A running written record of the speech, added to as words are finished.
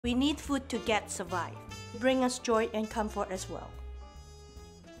We need food to survive. Bring us joy and comfort as well.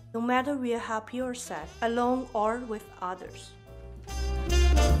 No matter we are happy or sad, alone or with others.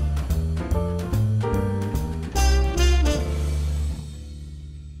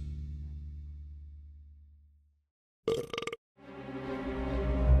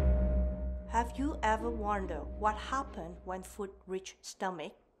 Have you ever wondered what happened when food reaches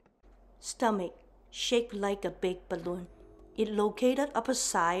stomach? Stomach, shaped like a big balloon, is located upper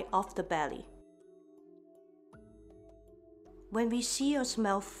side of the belly. When we see or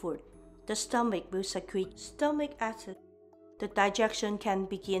smell food, the stomach will secrete stomach acid. The digestion can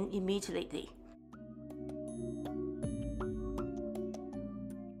begin immediately.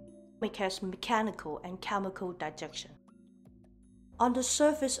 It has mechanical and chemical digestion. On the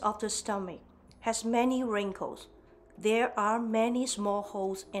surface of the stomach has many wrinkles. There are many small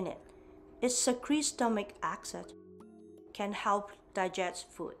holes in it. It secretes stomach acid, can help digest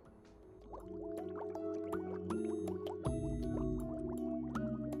food.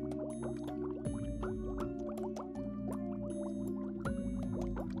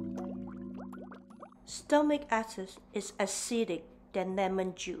 Stomach acid is acidic than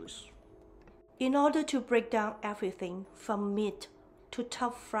lemon juice. In order to break down everything from meat to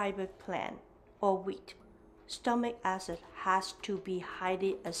tough fiber plant or wheat, stomach acid has to be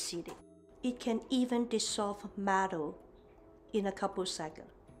highly acidic. It can even dissolve metal in a couple seconds.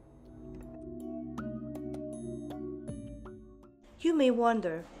 You may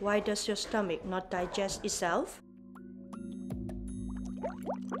wonder, why does your stomach not digest itself?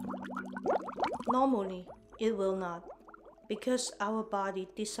 Normally, it will not, because our body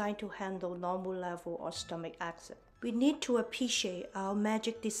designed to handle normal level of stomach acid. We need to appreciate our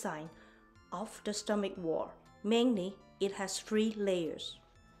magic design of the stomach wall. Mainly, it has 3 layers.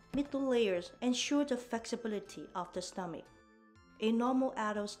 Middle layers ensure the flexibility of the stomach. A normal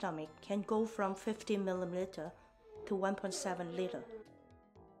adult stomach can go from 50 ml to 1.7 liter.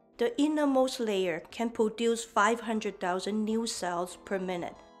 The innermost layer can produce 500,000 new cells per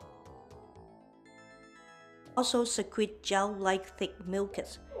minute. Also secrete gel-like thick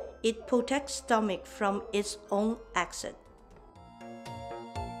mucus. It protects stomach from its own acid.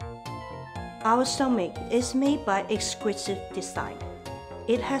 Our stomach is made by exquisite design.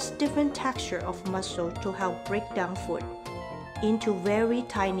 It has different texture of muscle to help break down food into very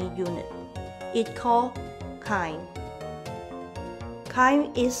tiny units. It's called chyme.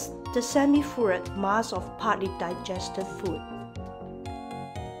 Chyme is the semi-fluid mass of partly digested food.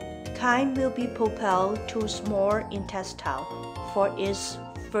 Chyme will be propelled to small intestine for its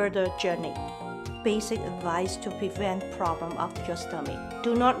further journey. Basic advice to prevent problem of your stomach.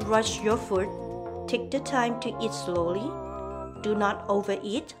 Do not rush your food. Take the time to eat slowly. Do not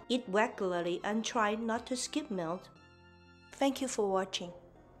overeat. Eat regularly and try not to skip meals. Thank you for watching.